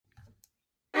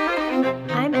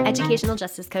I'm educational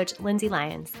justice coach Lindsay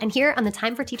Lyons, and here on the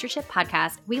Time for Teachership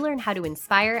podcast, we learn how to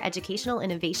inspire educational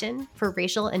innovation for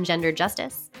racial and gender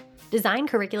justice, design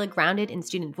curricula grounded in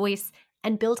student voice,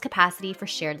 and build capacity for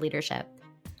shared leadership.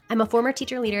 I'm a former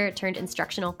teacher leader turned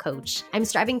instructional coach. I'm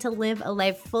striving to live a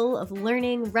life full of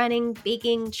learning, running,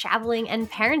 baking, traveling,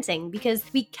 and parenting because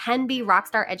we can be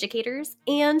rockstar educators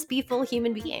and be full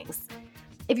human beings.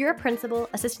 If you're a principal,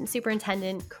 assistant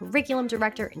superintendent, curriculum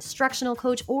director, instructional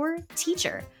coach, or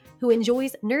teacher who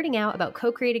enjoys nerding out about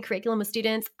co-created curriculum with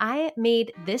students, I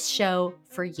made this show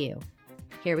for you.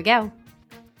 Here we go.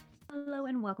 Hello,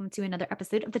 and welcome to another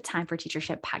episode of the Time for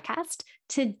Teachership podcast.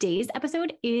 Today's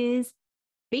episode is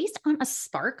based on a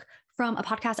spark from a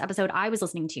podcast episode I was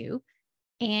listening to,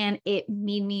 and it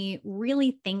made me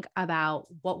really think about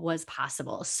what was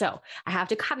possible. So I have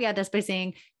to caveat this by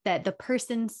saying that the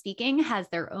person speaking has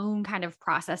their own kind of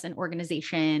process and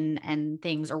organization and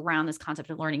things around this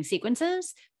concept of learning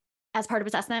sequences as part of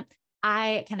assessment.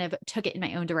 I kind of took it in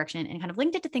my own direction and kind of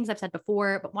linked it to things I've said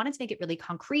before, but wanted to make it really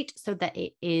concrete so that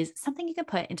it is something you can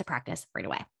put into practice right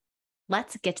away.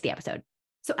 Let's get to the episode.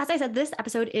 So as I said, this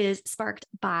episode is sparked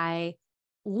by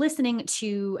listening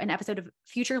to an episode of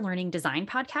Future Learning Design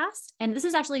podcast. And this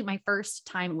is actually my first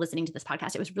time listening to this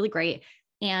podcast. It was really great.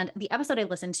 And the episode I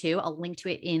listened to, I'll link to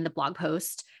it in the blog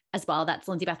post as well. That's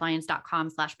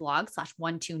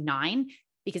lindsaybethlyons.com/blog/129.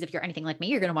 Because if you're anything like me,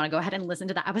 you're going to want to go ahead and listen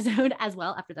to that episode as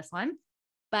well after this one,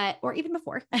 or even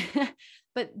before.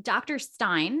 But Dr.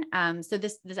 Stein, so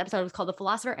this episode was called The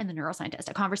Philosopher and the Neuroscientist,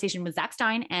 a conversation with Zach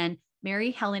Stein and Mary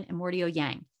Helen Amordio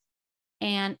Yang.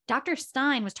 And Dr.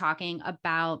 Stein was talking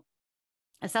about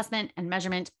assessment and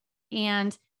measurement.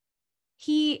 And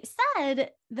he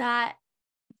said that,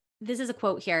 this is a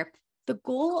quote here, the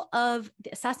goal of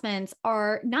the assessments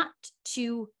are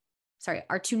to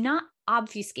not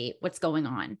obfuscate what's going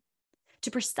on,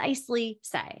 to precisely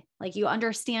say, like, you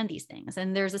understand these things.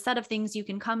 And there's a set of things you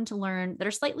can come to learn that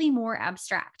are slightly more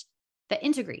abstract, that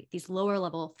integrate these lower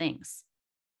level things.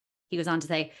 He goes on to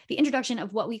say, the introduction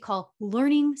of what we call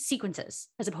learning sequences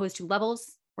as opposed to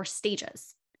levels or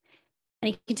stages.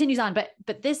 And he continues on, but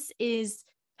this is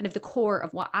kind of the core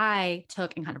of what I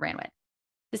took and kind of ran with.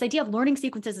 This idea of learning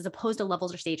sequences as opposed to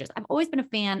levels or stages. I've always been a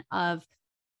fan of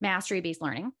mastery-based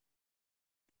learning.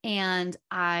 And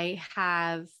I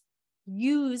have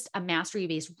used a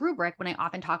mastery-based rubric when I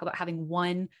often talk about having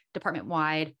one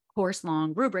department-wide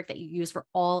course-long rubric that you use for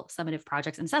all summative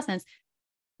projects and assessments.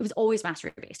 It was always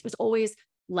mastery-based. It was always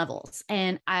levels.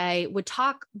 And I would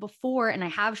talk before, and I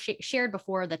have shared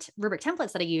before the rubric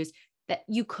templates that I use, that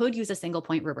you could use a single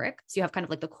point rubric. So you have kind of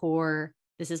like the core,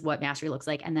 this is what mastery looks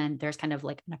like. And then there's kind of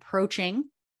like an approaching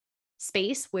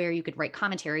space where you could write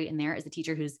commentary in there as the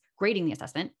teacher who's grading the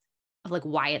assessment of like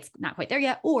why it's not quite there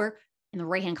yet, or in the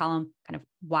right-hand column, kind of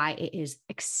why it is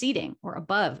exceeding or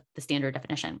above the standard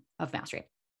definition of mastery.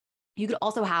 You could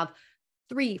also have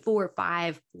 3, 4,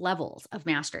 5 levels of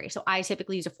mastery. So I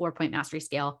typically use a 4-point mastery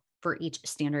scale for each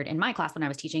standard in my class when I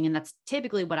was teaching. And that's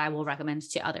typically what I will recommend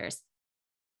to others.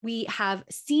 We have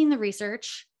seen the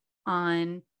research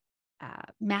on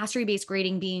mastery-based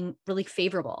grading being really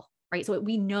favorable, right? So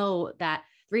we know that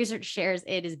the research shares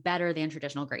it is better than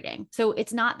traditional grading. So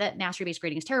it's not that mastery-based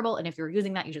grading is terrible. And if you're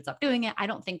using that, you should stop doing it. I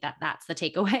don't think that that's the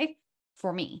takeaway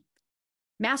for me.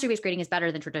 Mastery-based grading is better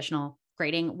than traditional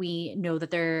grading. We know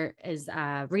that there is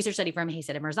a research study from Hayes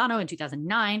and Marzano in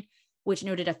 2009, which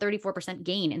noted a 34%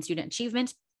 gain in student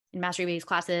achievement in mastery-based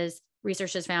classes.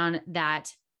 Research has found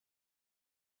that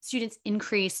students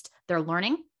increased their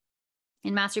learning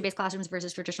in mastery-based classrooms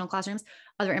versus traditional classrooms.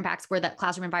 Other impacts were that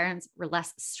classroom environments were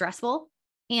less stressful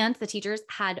and the teachers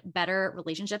had better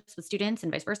relationships with students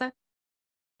and vice versa.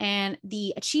 And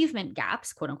the achievement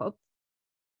gaps, quote unquote,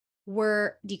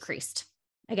 were decreased.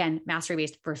 Again,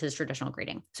 mastery-based versus traditional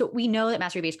grading. So we know that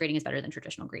mastery-based grading is better than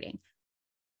traditional grading.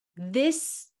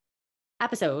 This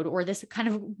episode, or this kind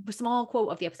of small quote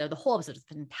of the episode, the whole episode is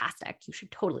fantastic. You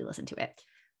should totally listen to it.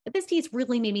 But this piece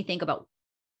really made me think about,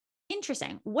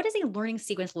 interesting, what does a learning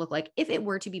sequence look like if it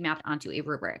were to be mapped onto a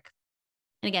rubric?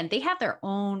 And again, they have their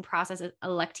own process.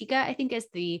 Electica, I think, is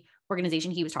the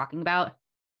organization he was talking about.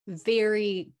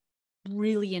 Very,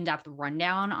 really in-depth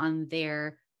rundown on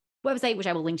their website, which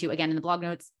I will link to again in the blog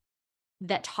notes,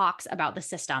 that talks about the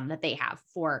system that they have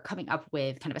for coming up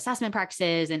with kind of assessment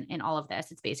practices and all of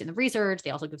this. It's based in the research.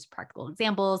 They also give some practical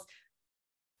examples.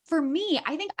 For me,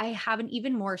 I think I have an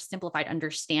even more simplified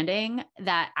understanding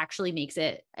that actually makes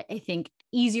it, I think,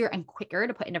 easier and quicker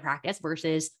to put into practice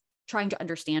versus trying to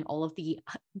understand all of the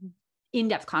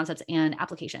in-depth concepts and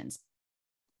applications.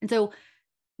 And so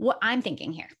what I'm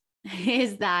thinking here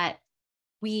is that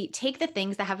We take the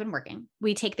things that have been working.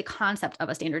 We take the concept of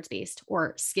a standards-based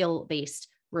or skill-based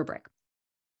rubric.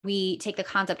 We take the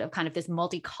concept of kind of this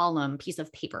multi-column piece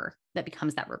of paper that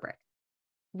becomes that rubric.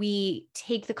 We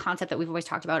take the concept that we've always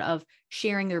talked about of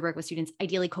sharing the rubric with students,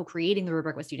 ideally co-creating the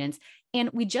rubric with students. And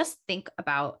we just think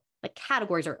about like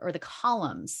categories or the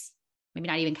columns, maybe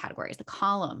not even categories, the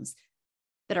columns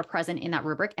that are present in that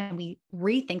rubric. And we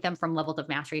rethink them from levels of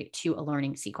mastery to a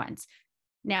learning sequence.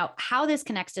 Now, how this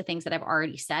connects to things that I've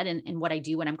already said and what I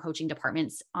do when I'm coaching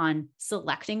departments on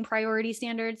selecting priority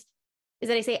standards is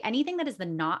that I say anything that is the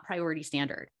not priority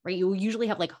standard, right? You will usually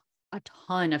have like a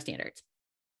ton of standards.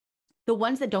 The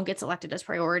ones that don't get selected as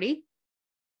priority,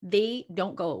 they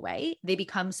don't go away. They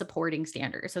become supporting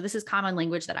standards. So this is common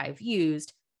language that I've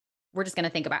used. We're just going to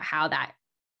think about how that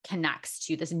connects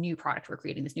to this new product we're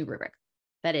creating, this new rubric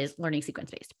that is learning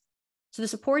sequence based. So the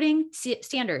supporting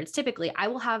standards, typically I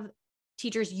will have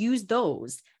teachers use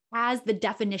those as the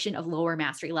definition of lower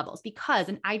mastery levels, because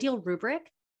an ideal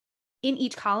rubric in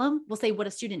each column will say what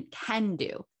a student can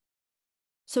do.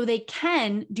 So they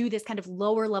can do this kind of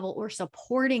lower level or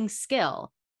supporting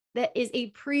skill that is a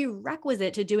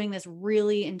prerequisite to doing this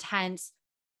really intense,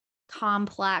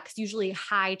 complex, usually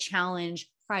high challenge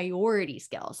priority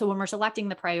skill. So when we're selecting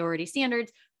the priority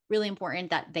standards, really important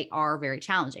that they are very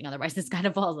challenging. Otherwise, this kind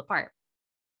of falls apart.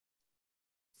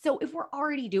 So if we're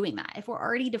already doing that, if we're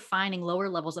already defining lower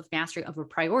levels of mastery of a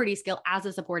priority skill as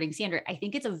a supporting standard, I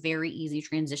think it's a very easy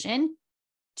transition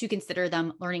to consider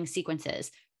them learning sequences.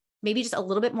 Maybe just a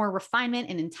little bit more refinement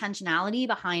and intentionality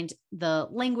behind the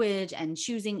language and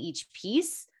choosing each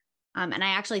piece. And I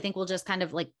actually think we'll just kind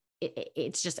of like,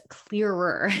 it's just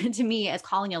clearer to me as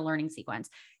calling it a learning sequence.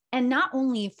 And not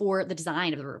only for the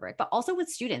design of the rubric, but also with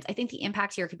students. I think the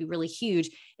impact here could be really huge,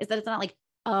 is that it's not like,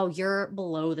 oh, you're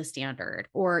below the standard.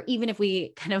 Or even if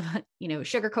we kind of,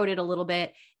 sugarcoat it a little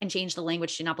bit and change the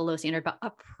language to not below standard, but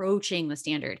approaching the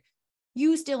standard,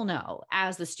 you still know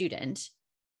as the student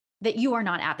that you are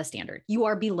not at the standard. You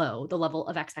are below the level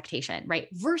of expectation, right?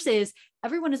 Versus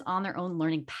everyone is on their own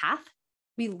learning path.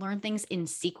 We learn things in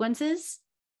sequences.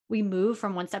 We move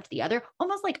from one step to the other.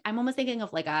 Almost like, I'm almost thinking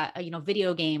of like a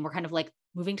video game. We're kind of like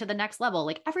moving to the next level.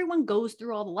 Like everyone goes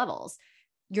through all the levels.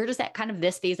 You're just at kind of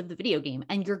this phase of the video game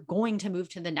and you're going to move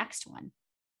to the next one.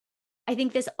 I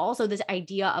think this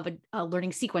idea of a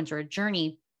learning sequence or a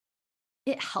journey,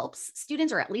 it helps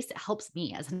students, or at least it helps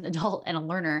me as an adult and a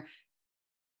learner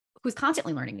who's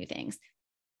constantly learning new things,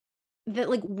 that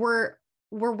like we're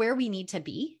where we need to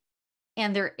be.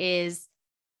 And there is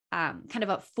kind of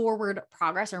a forward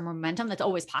progress or momentum that's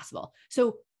always possible.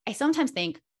 So I sometimes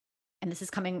think, and this is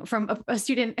coming from a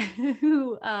student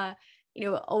who,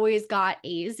 always got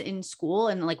A's in school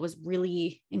and like was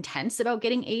really intense about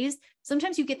getting A's.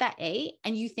 Sometimes you get that A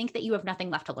and you think that you have nothing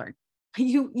left to learn.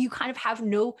 You kind of have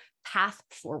no path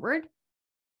forward,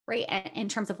 right? And in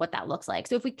terms of what that looks like.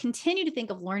 So if we continue to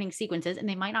think of learning sequences, and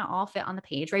they might not all fit on the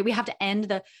page, right? We have to end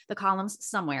the columns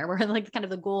somewhere. We're like kind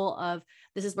of the goal of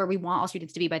this is where we want all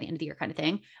students to be by the end of the year kind of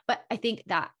thing. But I think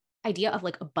that idea of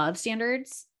like above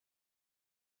standards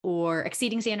or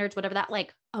exceeding standards, whatever that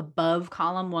like above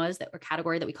column was, that or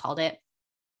category that we called it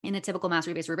in a typical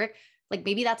mastery-based rubric, like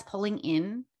maybe that's pulling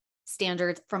in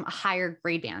standards from a higher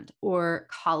grade band or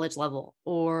college level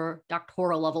or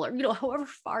doctoral level, or, however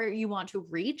far you want to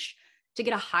reach to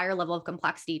get a higher level of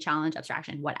complexity, challenge,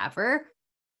 abstraction, whatever,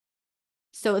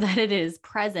 so that it is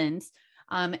present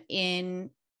in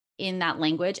that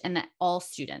language and that all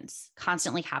students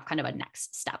constantly have kind of a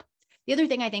next step. The other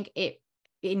thing I think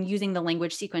in using the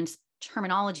language sequence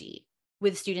terminology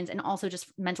with students and also just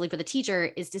mentally for the teacher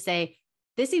is to say,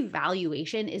 this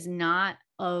evaluation is not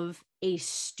of a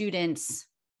student's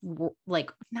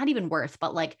like, not even worth,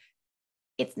 but like,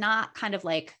 it's not kind of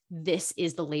like, this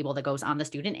is the label that goes on the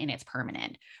student and it's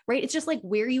permanent, right? It's just like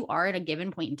where you are at a given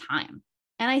point in time.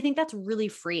 And I think that's really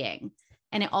freeing.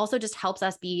 And it also just helps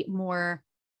us be more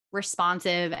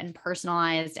responsive and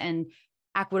personalized and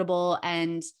equitable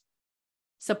and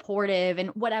supportive and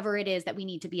whatever it is that we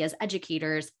need to be as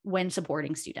educators when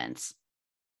supporting students.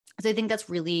 So I think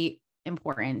that's really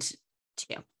important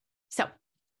too. So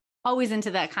always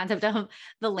into that concept of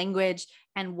the language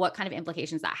and what kind of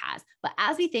implications that has. But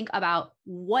as we think about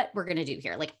what we're going to do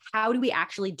here, like how do we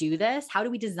actually do this? How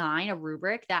do we design a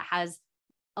rubric that has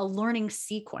a learning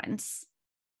sequence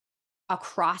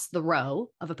across the row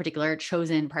of a particular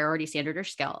chosen priority standard or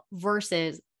skill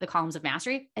versus the columns of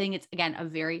mastery? I think it's, again, a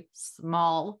very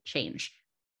small change.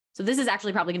 So this is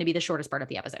actually probably going to be the shortest part of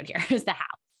the episode here is the how.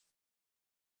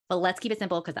 But let's keep it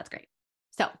simple because that's great.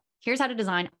 So here's how to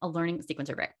design a learning sequence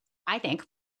rubric. I think,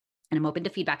 and I'm open to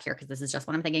feedback here because this is just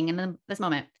what I'm thinking in this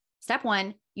moment. Step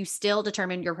one, you still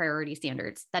determine your priority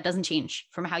standards. That doesn't change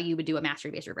from how you would do a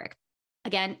mastery-based rubric.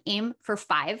 Again, aim for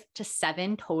 5 to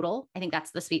 7 total. I think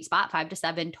that's the sweet spot, 5 to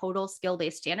 7 total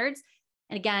skill-based standards.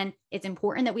 And again, it's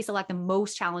important that we select the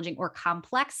most challenging or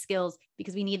complex skills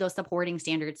because we need those supporting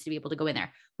standards to be able to go in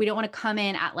there. We don't want to come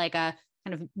in at like a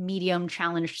kind of medium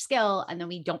challenged skill, and then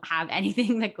we don't have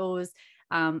anything that goes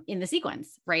in the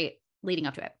sequence, right, leading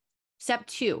up to it. Step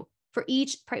 2, for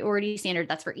each priority standard,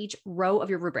 that's for each row of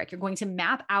your rubric, you're going to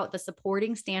map out the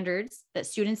supporting standards that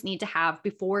students need to have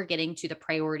before getting to the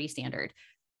priority standard.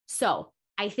 So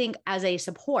I think as a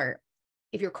support,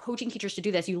 if you're coaching teachers to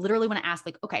do this, you literally want to ask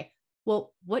like, okay,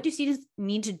 well, what do students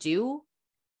need to do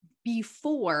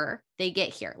before they get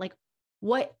here? Like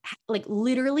what, like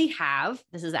literally have,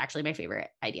 this is actually my favorite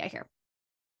idea here,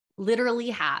 literally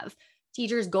have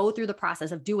teachers go through the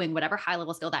process of doing whatever high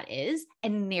level skill that is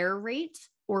and narrate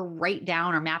or write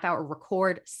down or map out or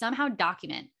record, somehow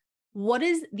document what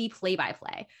is the play by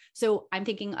play. So I'm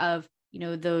thinking of,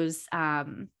 those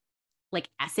like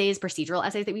essays, procedural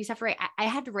essays that we used to have to write. I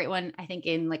had to write one, I think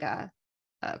in like a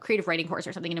creative writing course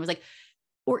or something. And it was like,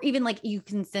 or even like you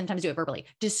can sometimes do it verbally,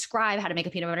 describe how to make a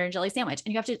peanut butter and jelly sandwich.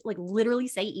 And you have to like literally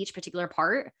say each particular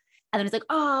part. And then it's like,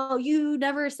 oh, you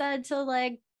never said to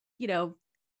like,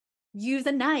 use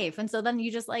a knife. And so then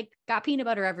you just like got peanut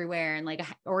butter everywhere and like,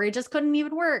 or it just couldn't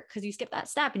even work because you skipped that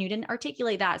step and you didn't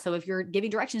articulate that. So if you're giving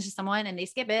directions to someone and they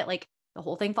skip it, like the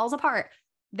whole thing falls apart.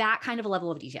 That kind of a level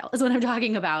of detail is what I'm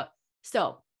talking about.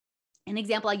 So an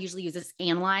example I usually use is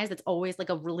analyze. That's always like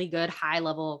a really good high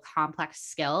level complex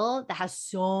skill that has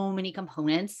so many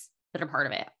components that are part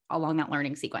of it along that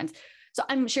learning sequence. So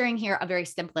I'm sharing here a very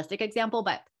simplistic example,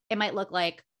 but it might look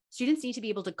like students need to be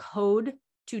able to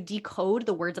decode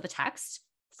the words of a text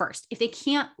first. If they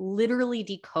can't literally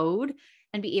decode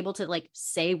and be able to like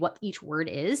say what each word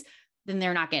is, then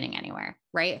they're not getting anywhere,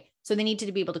 right? So they need to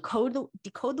be able to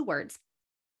decode the words.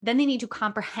 Then they need to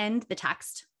comprehend the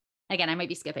text. Again, I might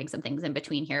be skipping some things in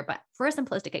between here, but for a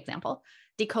simplistic example,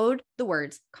 decode the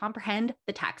words, comprehend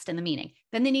the text and the meaning.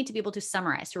 Then they need to be able to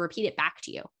summarize, to repeat it back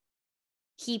to you.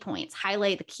 Key points,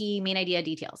 highlight the key main idea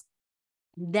details.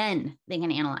 Then they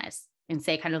can analyze and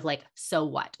say kind of like, so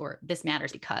what, or this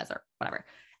matters because, or whatever.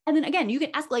 And then again, you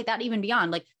can escalate that even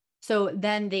beyond like, so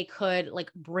then they could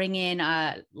like bring in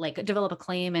like develop a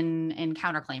claim and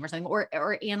counterclaim or something,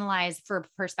 or analyze for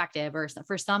perspective or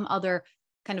for some other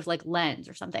kind of like lens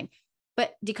or something.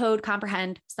 But decode,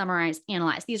 comprehend, summarize,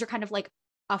 analyze. These are kind of like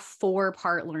a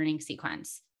 4-part learning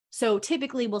sequence. So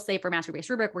typically we'll say for mastery-based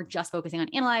rubric, we're just focusing on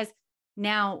analyze.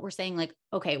 Now we're saying like,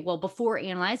 okay, well, before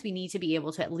analyze, we need to be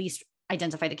able to at least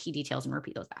identify the key details and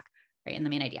repeat those back, right? In the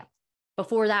main idea.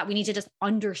 Before that, we need to just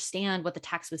understand what the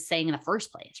text was saying in the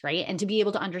first place, right? And to be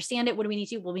able to understand it, what do we need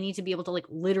to? Well, we need to be able to like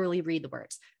literally read the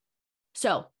words.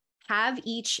 So have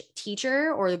each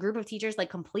teacher or the group of teachers like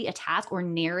complete a task or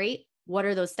narrate what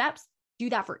are those steps. Do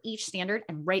that for each standard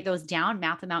and write those down,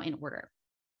 map them out in order.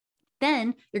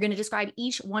 Then you're going to describe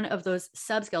each one of those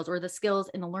sub skills or the skills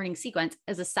in the learning sequence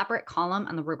as a separate column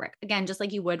on the rubric. Again, just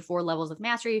like you would for levels of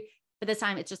mastery, but this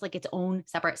time it's just like its own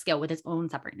separate skill with its own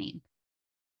separate name.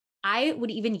 I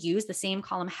would even use the same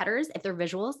column headers if they're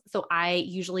visuals. So I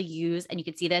usually use, and you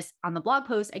can see this on the blog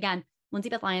post, again,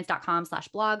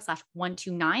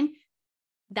 lindsaybethlyons.com/blog/129.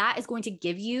 That is going to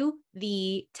give you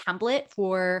the template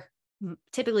for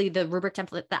typically the rubric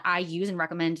template that I use and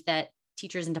recommend that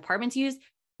teachers and departments use,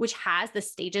 which has the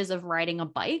stages of riding a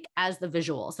bike as the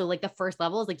visual. So like the first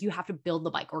level is like, you have to build the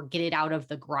bike or get it out of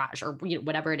the garage or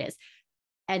whatever it is.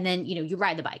 And then, you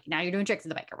ride the bike. Now you're doing tricks of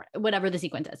the bike or whatever the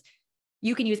sequence is.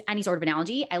 You can use any sort of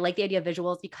analogy. I like the idea of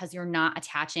visuals because you're not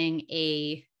attaching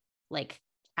a like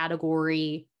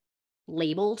category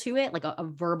label to it, like a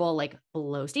verbal, like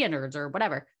below standards or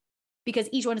whatever, because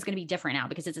each one is going to be different now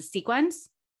because it's a sequence.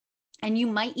 And you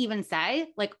might even say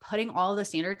like putting all the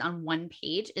standards on one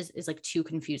page is like too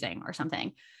confusing or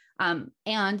something. And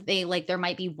there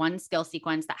might be one skill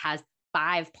sequence that has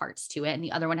 5 parts to it and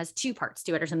the other one has 2 parts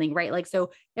to it or something, right? Like,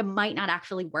 so it might not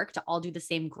actually work to all do the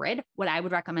same grid. What I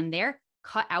would recommend there,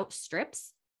 cut out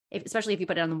strips, especially if you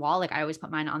put it on the wall, like I always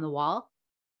put mine on the wall,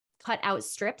 cut out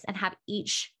strips and have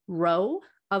each row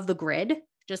of the grid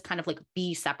just kind of like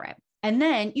be separate. And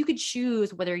then you could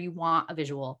choose whether you want a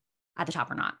visual at the top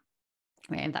or not,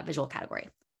 right? In that visual category.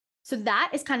 So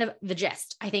that is kind of the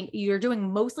gist. I think you're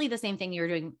doing mostly the same thing you're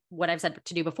doing what I've said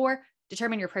to do before.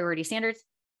 Determine your priority standards,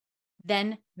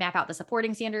 then map out the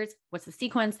supporting standards. What's the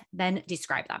sequence? Then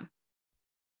describe them.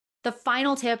 The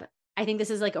final tip, I think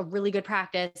this is like a really good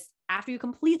practice. After you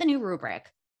complete the new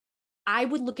rubric, I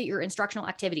would look at your instructional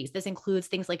activities. This includes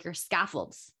things like your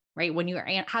scaffolds, right? When you're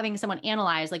having someone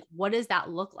analyze, like, what does that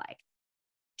look like?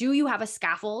 Do you have a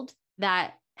scaffold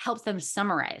that helps them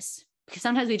summarize? Because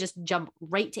sometimes we just jump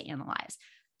right to analyze.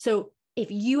 So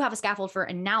if you have a scaffold for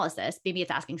analysis, maybe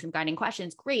it's asking some guiding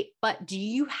questions, great. But do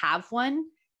you have one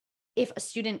if a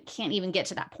student can't even get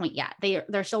to that point yet?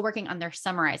 They're still working on their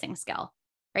summarizing skill,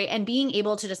 right? And being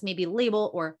able to just maybe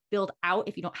label or build out,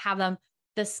 if you don't have them,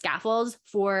 the scaffolds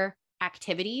for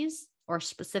activities or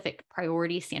specific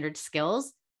priority standard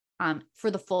skills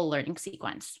for the full learning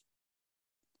sequence.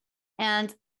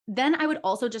 And then I would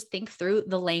also just think through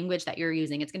the language that you're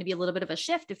using. It's going to be a little bit of a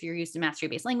shift if you're used to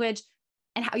mastery-based language,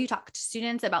 and how you talk to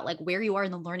students about like where you are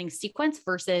in the learning sequence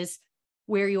versus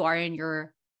where you are in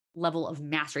your level of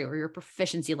mastery or your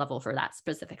proficiency level for that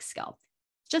specific skill.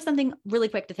 It's just something really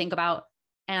quick to think about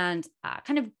and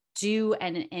kind of do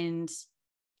and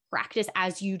practice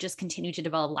as you just continue to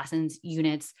develop lessons,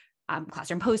 units,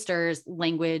 classroom posters,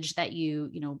 language that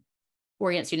you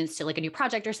orient students to like a new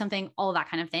project or something, all of that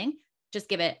kind of thing. Just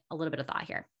give it a little bit of thought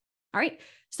here. All right.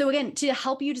 So again, to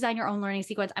help you design your own learning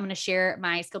sequence, I'm going to share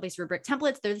my skill-based rubric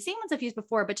templates. They're the same ones I've used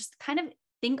before, but just kind of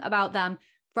think about them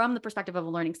from the perspective of a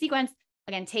learning sequence.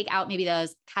 Again, take out maybe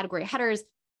those category headers.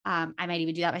 I might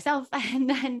even do that myself, and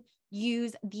then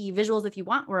use the visuals if you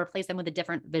want, or replace them with a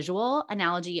different visual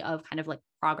analogy of kind of like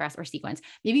progress or sequence,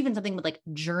 maybe even something with like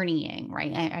journeying,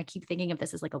 right? I keep thinking of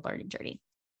this as like a learning journey.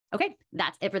 Okay,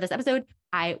 that's it for this episode.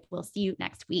 I will see you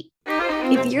next week.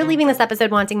 If you're leaving this episode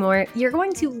wanting more, you're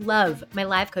going to love my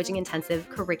live coaching intensive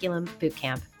curriculum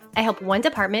bootcamp. I help one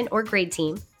department or grade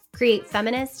team create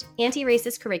feminist,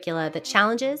 anti-racist curricula that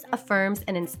challenges, affirms,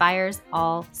 and inspires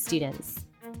all students.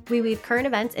 We weave current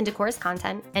events into course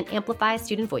content and amplify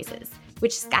student voices,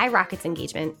 which skyrockets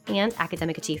engagement and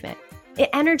academic achievement. It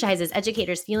energizes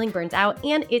educators feeling burnt out,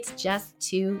 and it's just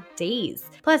 2 days.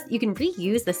 Plus, you can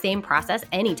reuse the same process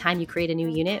anytime you create a new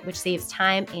unit, which saves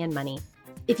time and money.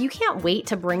 If you can't wait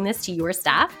to bring this to your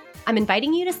staff, I'm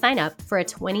inviting you to sign up for a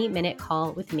 20-minute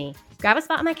call with me. Grab a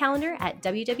spot on my calendar at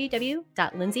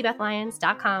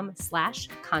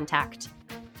www.lindsay-bethlyons.com/contact.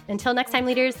 Until next time,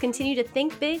 leaders, continue to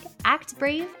think big, act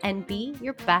brave, and be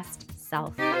your best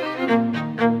self.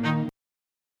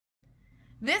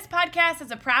 This podcast is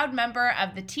a proud member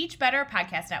of the Teach Better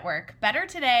Podcast Network. Better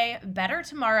today, better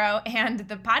tomorrow, and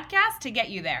the podcast to get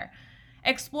you there.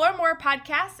 Explore more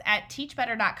podcasts at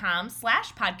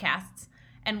teachbetter.com/podcasts,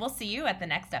 and we'll see you at the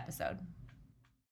next episode.